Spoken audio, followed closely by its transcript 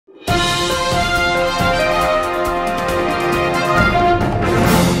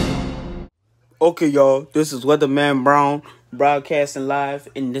Okay, y'all, this is Weatherman Brown broadcasting live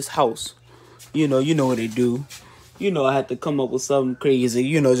in this house. You know what they do. I had to come up with something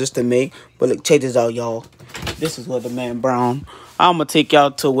crazy, just to make. But look, check this out, y'all. This is Weatherman Brown. I'm gonna take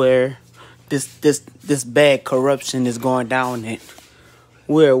y'all to where this bad corruption is going down at.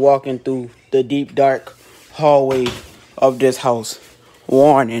 We're walking through the deep dark hallway of this house.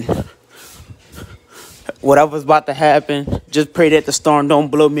 Warning. Whatever's about to happen, just pray that the storm don't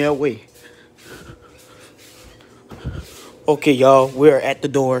blow me away. Okay, y'all, we're at the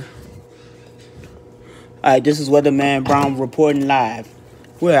door. All right, this is Weatherman Brown reporting live.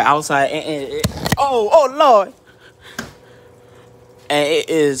 We're outside, oh, Lord. And it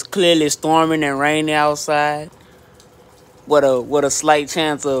is clearly storming and raining outside with a slight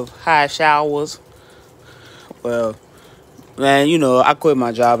chance of high showers. Well, man, I quit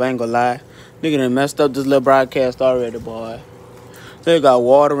my job, I ain't gonna lie. Nigga done messed up this little broadcast already, boy. They got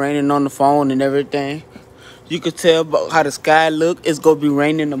water raining on the phone and everything. You could tell about how the sky look. It's going to be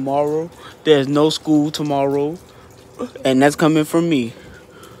raining tomorrow. There's no school tomorrow. And that's coming from me.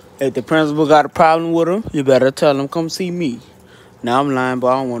 If the principal got a problem with him, you better tell him, come see me. Now I'm lying, but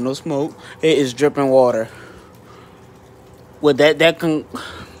I don't want no smoke. It is dripping water. With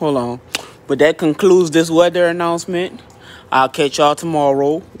hold on. But that concludes this weather announcement. I'll catch y'all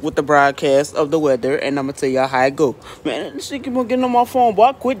tomorrow with the broadcast of the weather. And I'm going to tell y'all how it go. Man, this shit keep on getting on my phone, boy.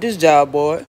 I quit this job, boy.